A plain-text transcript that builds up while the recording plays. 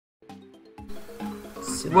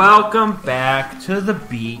silly. Welcome back to the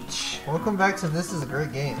beach. Welcome back to This Is a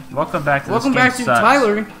Great Game. Welcome back to Welcome this game back to sucks.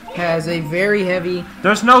 Tyler has a very heavy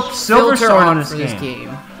There's no silver filter sword on in for this this game.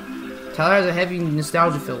 game. Tyler has a heavy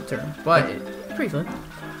nostalgia filter, but it's pretty fun.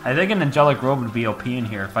 I think an angelic robe would be OP in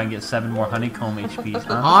here if I can get 7 more honeycomb HPs,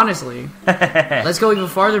 huh? Honestly. Let's go even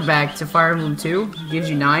farther back to Fire Emblem 2. Gives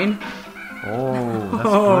you 9. Oh, that's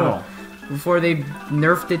brutal. Before they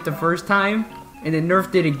nerfed it the first time, and then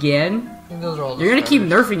nerfed it again. I think those are all the You're gonna keep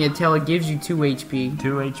starters. nerfing it till it gives you 2 HP.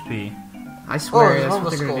 2 HP. I swear, Oh, that's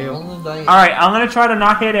what they're gonna do. Alright, I'm gonna try to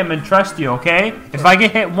not hit him and trust you, okay? If I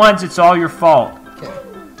get hit once, it's all your fault. Okay.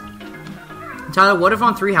 Tyler, what if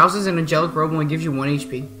on 3 houses an angelic robe only gives you 1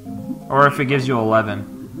 HP? Or if it gives you 11.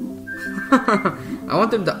 I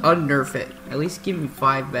want them to unnerf it. At least give me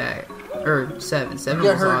 5 back. Or 7. 7 You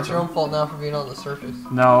got was hurt. It's your awesome. own fault now for being on the surface.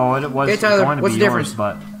 No, it was Okay, Tyler, going to what's be the yours, difference?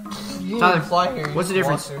 but... You Tyler, didn't fly here. what's the you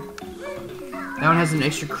difference? walked here. That one has an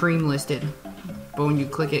extra cream listed. But when you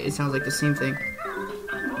click it, it sounds like the same thing.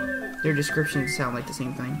 Their descriptions sound like the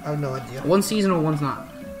same thing. I have no idea. One's seasonal, one's not.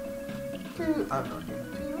 I have no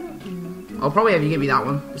idea. I'll probably have you get me that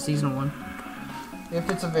one, the seasonal one. If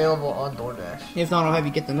it's available on DoorDash. If not, I'll have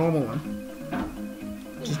you get the normal one.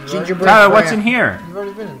 Just You've gingerbread. Tyler, crap. what's in here? You've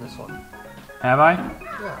already been in this one. Have I?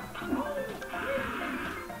 Yeah.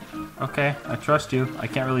 Okay, I trust you. I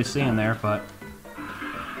can't really see in there, but...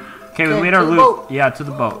 Okay, we Okay, made our to the loop. boat. Yeah, to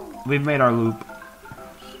the boat. We've made our loop.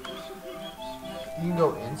 You can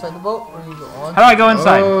go inside the boat or you can go on. How do I go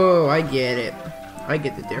inside? Oh, I get it. I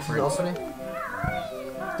get the This is difference. opening.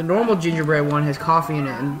 The normal gingerbread one has coffee in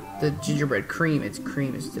it, and the gingerbread cream, it's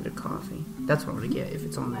cream instead of coffee. That's what I'm gonna get if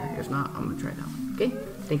it's on there. If not, I'm gonna try it out. Okay?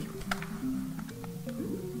 Thank you.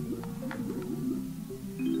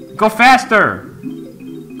 Go faster!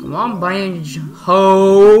 Come on, Banjo.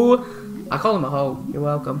 I call him a hoe. You're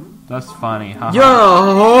welcome. That's funny, huh? You're a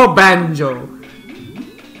hoe, Banjo.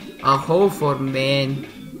 A hoe for men.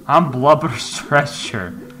 I'm Blubber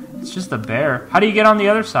Stretcher. It's just a bear. How do you get on the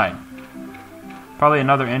other side? Probably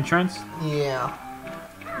another entrance? Yeah.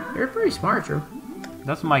 You're pretty smart, Drew.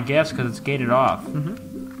 That's my guess because it's gated off. Mm-hmm.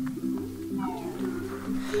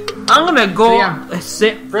 I'm gonna go So, yeah.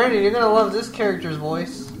 sit. Brandon, you're gonna love this character's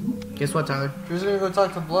voice. Guess what, Tyler? Drew's gonna go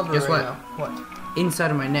talk to Blubber Guess right what? now. What?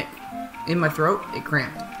 Inside of my neck, in my throat, it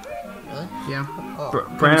cramped. Really? Yeah. Oh.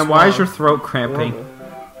 Brandon, why is your throat cramping?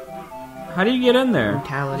 Horrible. How do you get in there?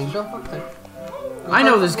 Brutality. Just jump up there. Go I know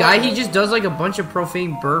talk to this guy. Blubber. He just does like a bunch of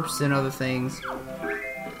profane burps and other things.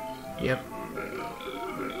 Yep.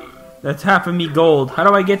 That's half of me gold. How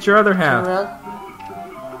do I get your other Turn half? around.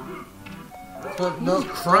 No, He's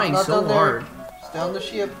crying not so down there. hard. It's down the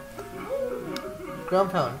ship. Ground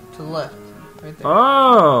pound to the left. Right there.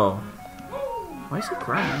 Oh! Why is he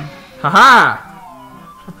crying? Haha!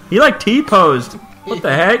 He like T-posed. What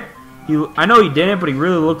the heck? I know he didn't, but he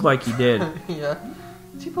really looked like he did. Yeah.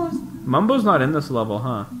 T-pose. Mumbo's not in this level,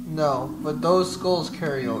 huh? No, but those skulls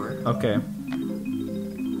carry over. Okay.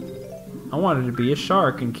 I wanted to be a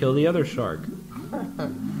shark and kill the other shark.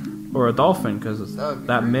 Or a dolphin, because That would be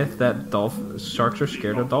that great. myth that sharks are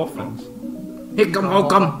scared of dolphins.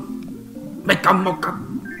 Hickamockum.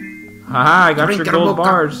 Hickamockum. Haha, I got your gold Drink-a-mocha.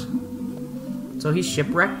 bars. So he's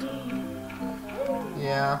shipwrecked?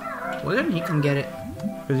 Yeah. Why didn't he come get it?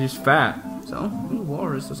 Because he's fat. So, ooh,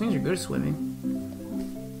 walrus. Those things are good at swimming.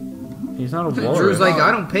 He's not a walrus. Drew's like,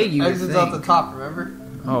 I don't pay you to Exits out the think. top, remember?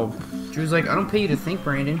 Oh, Drew's like, I don't pay you to think,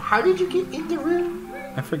 Brandon. How did you get in the room?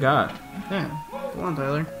 I forgot. Yeah. Come on,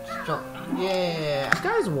 Tyler. Just jump. Yeah. This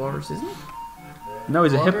guy's a walrus, isn't he? No,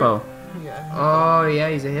 he's a Walrus? hippo. Yeah. Oh, yeah,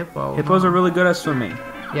 he's a hippo. Hippos are really good at swimming.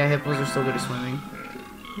 Yeah, hippos are so good at swimming.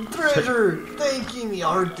 Treasure! Thank you, the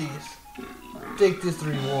artist. Take this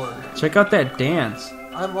reward. Check out that dance.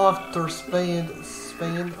 I'm off to spend.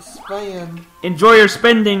 Enjoy your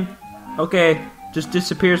spending. Okay, just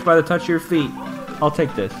disappears by the touch of your feet. I'll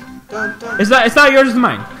take this. Dun, dun. It's not yours, it's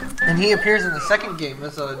mine. And he appears in the second game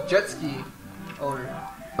as a jet ski owner.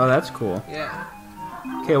 Oh, that's cool. Yeah.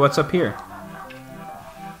 Okay, what's up here?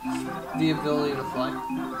 The ability to fly.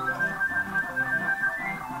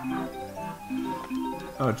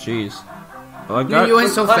 Oh, jeez. Well, I got. You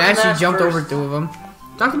went so Let the fast, you match jumped first. over 2 of them.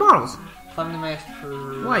 Talk to Bottles. Climb the mast for.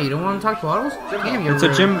 Why, you don't want to talk to Bottles? Damn, you're It's a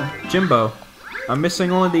rude. Jimbo. I'm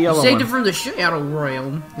missing only the You yellow saved one. it from the Shadow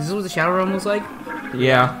Realm. Is this what the Shadow Realm looks like?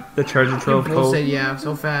 Yeah, the treasure trove You both cove. said yeah,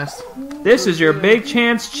 so fast. This is your big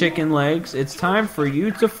chance, chicken legs. It's time for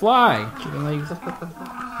you to fly. Chicken legs.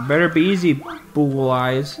 Better be easy, bull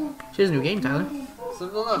eyes. She has a new game, Tyler.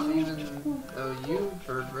 Simple enough, even though you,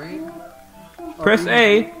 bird brain. Press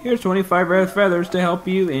A. Here's 25 red feathers to help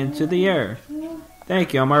you into the air.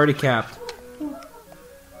 Thank you, I'm already capped.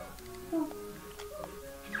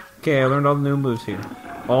 Okay, I learned all the new moves here.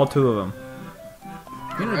 All 2 of them.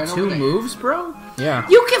 You know Right 2 over there. moves, bro? Yeah.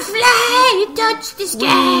 You can fly! You touch the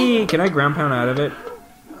sky! Whee! Can I ground pound out of it?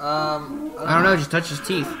 I don't know, just touch his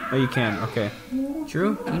teeth. Oh, you can. Okay.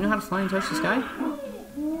 Drew, do you know how to fly and touch the sky?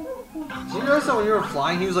 Did you notice that when you were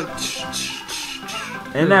flying, he was like...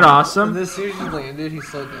 Isn't that And awesome? as soon as you landed, he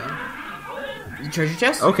slowed down. The treasure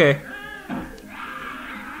chest? Okay.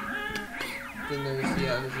 Then there's an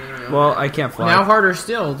area. Well, I can't fly. Now harder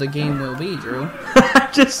still, the game will be, Drew. I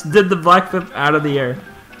just did the black flip out of the air.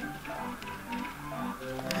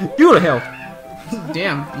 You go to hell.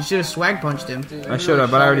 Damn, you should have swag punched him. Dude, I you should have,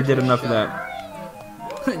 really but I already shot did it enough for of a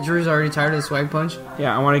that. shot. Drew's already tired of the swag punch.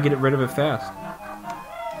 Yeah, I want to get rid of it fast.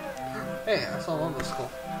 Hey, I saw one of those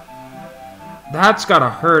skull. That's gotta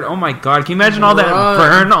hurt. Oh my god! Can you imagine all that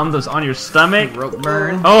Run. burn on your stomach? Rope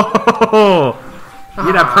burn. Oh,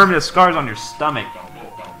 you'd have permanent scars on your stomach.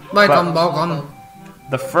 Like But- on.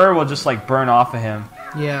 The fur will just like burn off of him.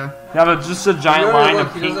 Yeah. You have just a giant line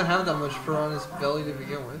of He pink. doesn't have that much fur on his belly to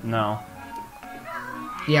begin with. No.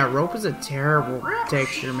 Yeah, rope is a terrible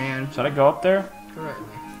texture, man. Should I go up there? Correctly.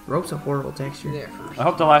 Rope's a horrible texture. There first. I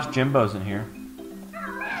hope the last Jimbo's in here.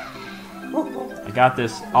 I got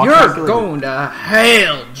this. All You're calculated. going to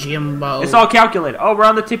hell, Jimbo. It's all calculated. Oh, we're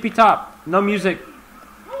on the tippy top. No music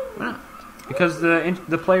Why not? because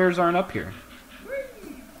the players aren't up here.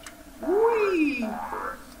 Whee!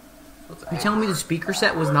 You telling me the speaker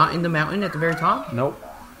set was not in the mountain at the very top? Nope.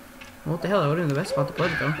 What the hell? That would have been the best spot to play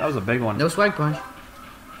it, though. That was a big one. No swag punch.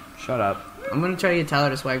 Shut up. I'm gonna try to get Tyler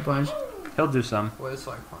to swag punch. He'll do some. What is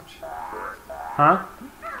slug punch? Huh?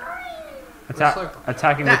 What's slug punch?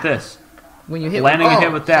 Attacking That. with this. When you hit Landing a Oh,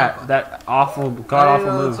 hit with slug that awful, god-awful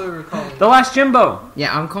That's move. what we're calling The last Jimbo!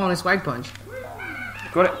 Yeah, I'm calling a swag punch.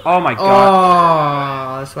 Go to, oh my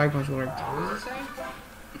god. Oh, the swag punch worked. What was it saying?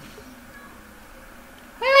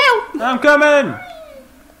 Help! I'm coming!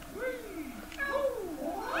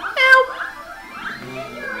 Help!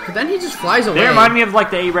 But then he just flies away. They remind me of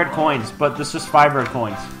like the 8 red coins, but this is 5 red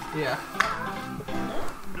coins. Yeah.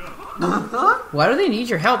 Why do they need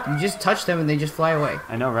your help? You just touch them and they just fly away.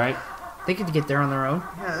 I know, right? They could get there on their own.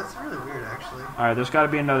 Yeah, that's really weird, actually. Alright, there's gotta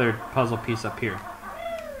be another puzzle piece up here.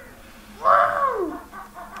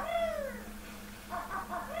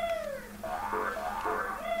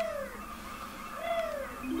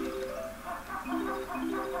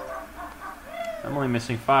 I'm only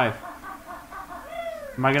missing 5.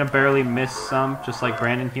 Am I gonna barely miss some? Just like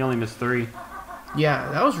Brandon, he only missed 3. Yeah,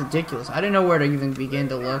 that was ridiculous. I didn't know where to even begin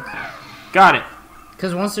to look. Got it!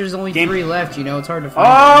 Because once there's only Game- 3 left, you know, it's hard to find.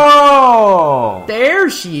 Oh! There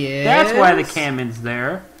she is. That's why the Camen's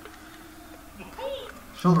there.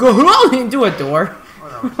 Go into a door.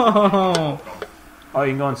 Whatever. Oh, Oh,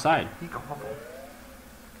 you can go inside. He can hobble.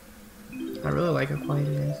 I really like how quiet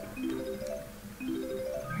it is.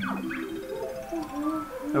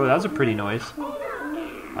 Oh, that was a pretty noise.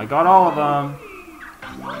 I got all of them.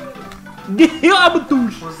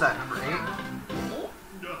 What's that, number 8?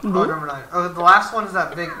 Oh, number 9. Oh, the last one is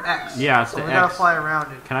that big X. Yeah, it's so the we gotta X. fly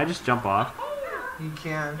around it. Can I just jump off? You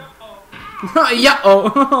can. Yeah. Oh.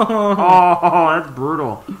 Oh, that's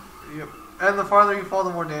brutal. Yep. And the farther you fall, the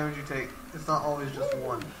more damage you take. It's not always just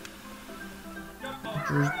one.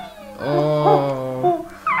 Oh.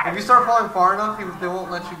 If you start falling far enough, they won't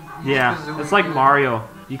let you. Yeah, Kazooie it's like either. Mario.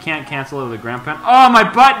 You can't cancel it with a ground pound. Oh, my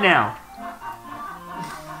butt now!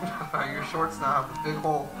 Your shorts now have a big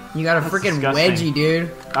hole. You got a That's freaking disgusting. wedgie,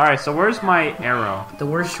 dude. Alright, so where's my arrow? The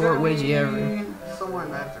worst short wedgie ever. Somewhere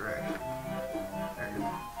in that direction. There you go.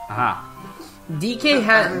 Aha. DK That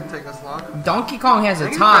had didn't take us long. Donkey Kong has I a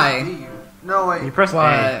think you press tie. B. No, wait. You press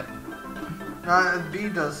A. But B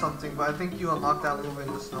does something, but I think you unlock that move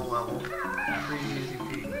in the snow level. Pretty easy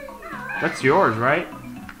P. That's yours, right?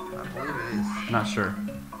 I believe it is. Not sure.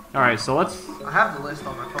 Alright, so let's... I have the list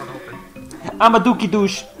on my phone open. I'm a dookie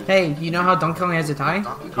douche. hey, you know how Donkey Kong has a tie?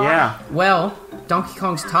 Donkey Kong? Yeah. Well, Donkey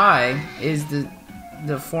Kong's tie is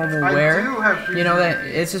the formal I wear. do have free You know that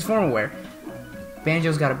it's his formal wear.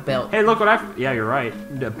 Banjo's got a belt. Hey, look what I... Yeah, you're right.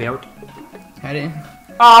 The belt. I didn't.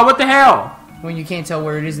 Oh, what the hell? When you can't tell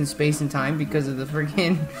where it is in space and time because of the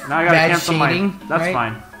freaking Now I gotta bad cancel shading. my... That's right?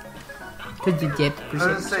 fine. Could you get I was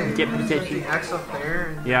gonna say, Get you me put taken. the X up there,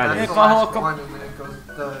 and Yeah, it that's is. the last one, and then it goes,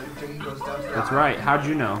 the Jiggy goes down to That's the right. How'd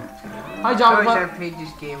you know? Hi, I Java. played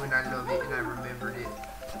this game and I loved it and I remembered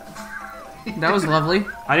it. That was lovely.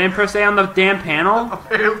 I didn't press A on the damn panel?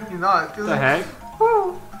 Apparently not. What the heck?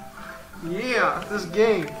 Woo. Yeah, this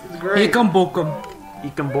game is great. Here come Bokum.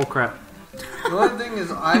 Eat bullcrap. The only thing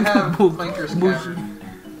is, I have Boo- Clanker's boo- Cavern.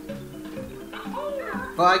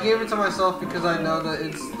 But I gave it to myself because I know that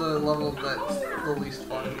it's the level that's the least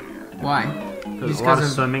fun. Why? There's Just a lot 'cause of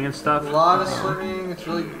of- swimming and stuff. A lot of swimming, it's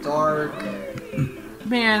really dark.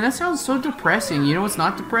 Man, that sounds so depressing. You know what's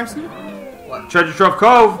not depressing? Treasure Trove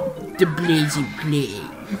Cove! The blazing play.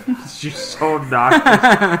 You're so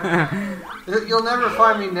obnoxious. You'll never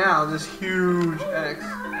find me now, this huge X.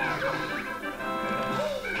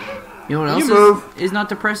 You know what else You move. is not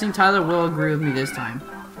depressing? Tyler will agree with me this time.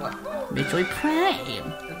 What? Metroid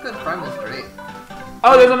Prime. The good Prime is great.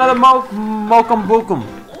 Oh, there's another Mokum Bookum.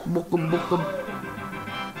 Bookum, bookum.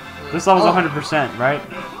 This level's Oh. 100%, right?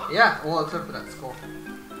 Yeah, well, except for that skull.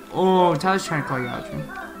 Oh, Tyler's trying to call you out, Drew.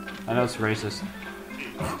 I know it's racist.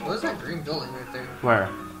 What is that green building right there? Where?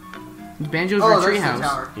 Banjo's Oh, retreat that's the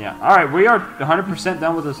house. tower. Yeah. Alright, we are 100%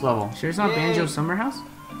 done with this level. Sure it's not Yay. Banjo's summer house?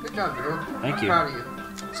 Good job, Drew. Thank I'm you. proud of you.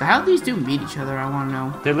 So how these two meet each other, I want to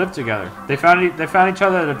know. They live together. They found each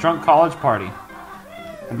other at a drunk college party.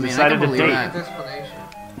 And Man, I decided can to believe date. that. Good explanation.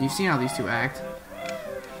 You've seen how these two act.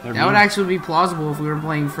 They're That would mean. actually be plausible if we were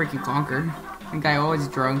playing freaking Conquer. The guy always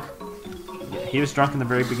drunk. He was drunk in the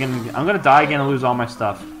very beginning. I'm gonna die again and lose all my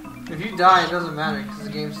stuff. If you die, it doesn't matter because the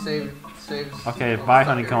game saves. Okay, all the bye,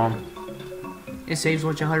 stuff Honeycomb. It saves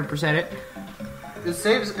what you 100% it. It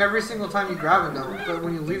saves every single time you grab a note, but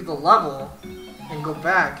when you leave the level and go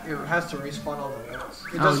back, it has to respawn all the notes.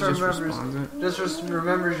 It Oh, it just just remembers. respawns it. Just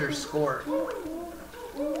remembers your score.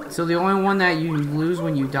 So the only one that you lose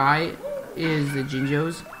when you die is the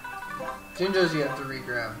Jinjos. Jinjos you have to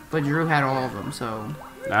re-grab. But Drew had all of them, so...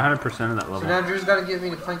 100% of that So level. now Drew's got to get me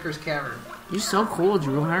to Clanker's Cavern. You're so cool,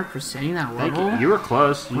 Drew. 100%ing that Thank level. you. You were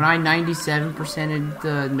close. When I 97%ed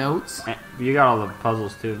the notes. You got all the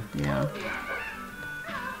puzzles too. Yeah.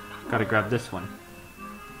 Gotta grab this one.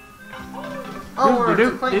 Oh, we're at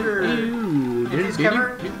Clanker. Clanker's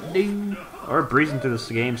Cavern? We're breezing through this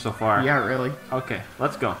game so far. Yeah, really. Okay,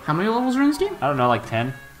 let's go. How many levels are in this game? I don't know, like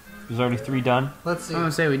 10. There's already 3 done. Let's see. I'm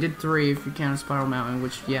gonna say we did 3 if you count Spiral Mountain,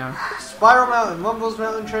 which, yeah. Spiral Mountain, Mumbo's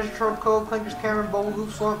Mountain, Treasure Trove Cove, Clanker's Cavern, Bubble Hoop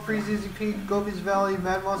Swamp, Freeze Easy Peak, Gobi's Valley,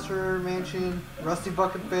 Mad Monster Mansion, Rusty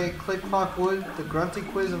Bucket Bay, Click Clock Wood, The Grunty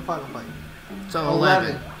Quiz, and Final Fight. So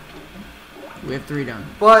 11. We have 3 done.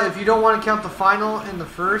 But if you don't want to count the final and the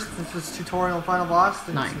first, since it's tutorial and final boss,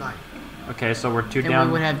 then it's 9. 9. Okay, so we're 2 And we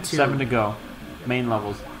down, would have 2. 7 to go. Main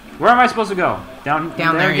levels. Where am I supposed to go? Down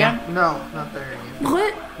there, again? No, not there again.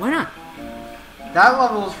 What? Why not? That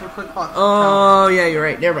level is for Click Clock. Oh, yeah, you're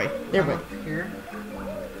right. Never mind. Never mind. Up here.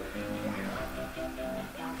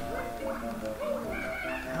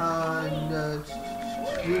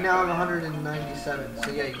 We now have 197,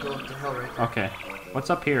 so yeah, you go up the hill right there. Okay. What's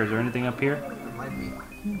up here? Is there anything up here? There might be.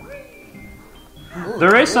 Ooh,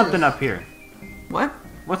 There is something up here. What?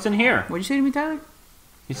 What's in here? What'd you say to me, Tyler?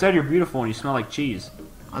 You said you're beautiful and you smell like cheese.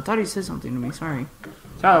 I thought he said something to me. Sorry.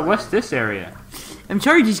 Tyler, what's this area? I'm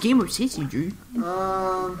sorry this game upsets you, Drew.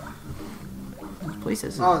 This place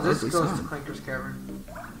has Oh, this ugly goes sun. to Clanker's Cavern.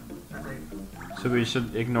 I think. So we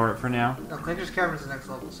should ignore it for now. No, Clanker's Cavern's the next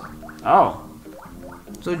level, so. Oh.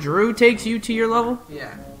 So Drew takes you to your level?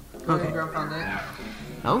 Yeah. Okay. Ground found it.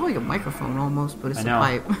 That looks like a microphone almost, but it's I a know.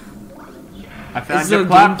 pipe. I found It's your a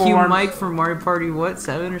platform. GameCube mic for Mario Party, what,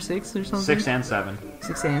 7 or 6 or something? 6 and 7.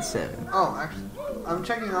 6 and 7. Oh, actually, I'm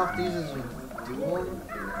checking off these as we do them.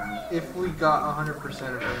 If we got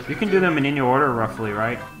 100% of it. You can do them in any order, roughly,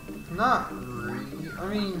 right? Not really. I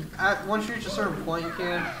mean, once you reach a certain point, you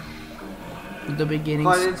can. The beginning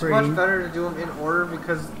But it's screen. much better to do them in order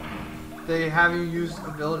because they have you use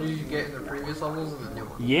abilities you get in the previous levels and the new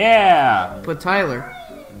one. Yeah! But Tyler,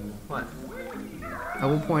 What? I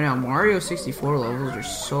will point out Mario 64 levels are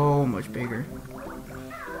so much bigger.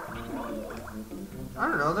 I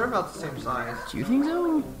don't know, they're about the same size. Do you think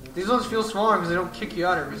so? These ones feel smaller because they don't kick you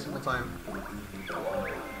out every single time.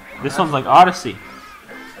 This one's like Odyssey.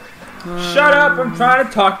 Shut up! I'm trying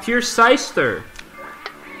to talk to your sister.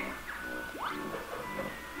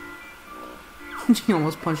 You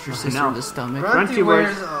almost punched your sister No. in the stomach. Grunty Grunty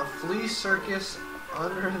wears- wears a flea circus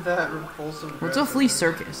under that repulsive What's a dress. flea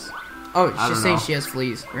circus? Oh, I she's don't saying know. she has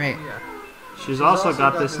fleas, right? Yeah. She's also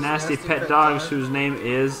got this nasty pet dog whose name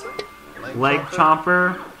is Leg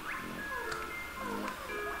Chomper.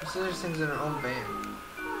 She sings in her own band.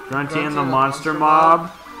 Grunty and the Monster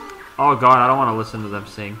Mob. Oh god, I don't want to listen to them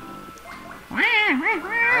sing.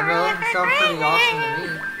 I know, it sounds pretty awesome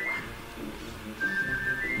to me.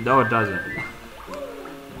 No, it doesn't.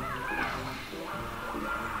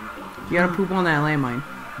 You gotta poop on that landmine.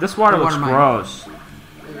 This water The looks water mine. gross.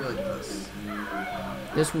 It really does.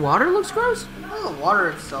 This water looks gross? Well, the water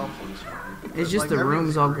itself looks fine. It's just like the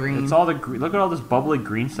room's all green. It's all the look at all this bubbly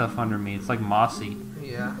green stuff under me. It's like mossy.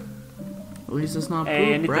 Yeah. At least it's not poop,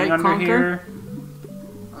 Hey, anything right, under Conker? here?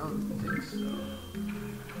 I don't think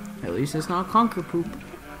so. At least it's not Conker poop.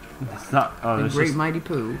 It's not. Oh, The there's Great just Mighty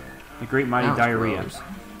Poo. the Great Mighty That was Diarrhea. gross.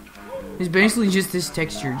 It's basically just this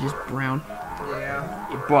texture, just brown.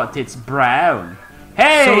 Yeah. But it's brown.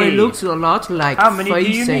 Hey! So it looks a lot like How many do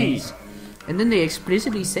you faces. And then they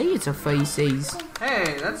explicitly say it's a faces.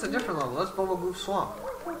 Hey, that's a different level. That's Bubble Goof Swamp.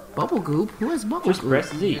 Bubble Goop? Who has Bubble Just Goop?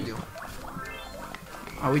 press Z. You do.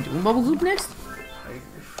 Are we doing Bubble Goop next?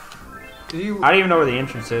 Do you I don't even know where the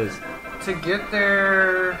entrance is. to get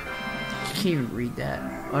there? You can't even read that.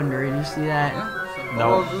 Under it, you see that? Yeah. So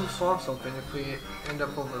No. Bubble Goof Swamp's open if we end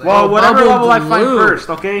up over there. Well, whatever Bubble level I find glue. first,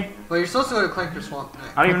 okay? But you're supposed to go to Clanker Swamp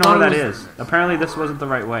next. I don't even I know where thought that it was- is. Apparently, this wasn't the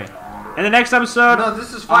right way. In the next episode, No,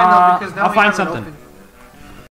 this is fine though because now I'll we find have something. An open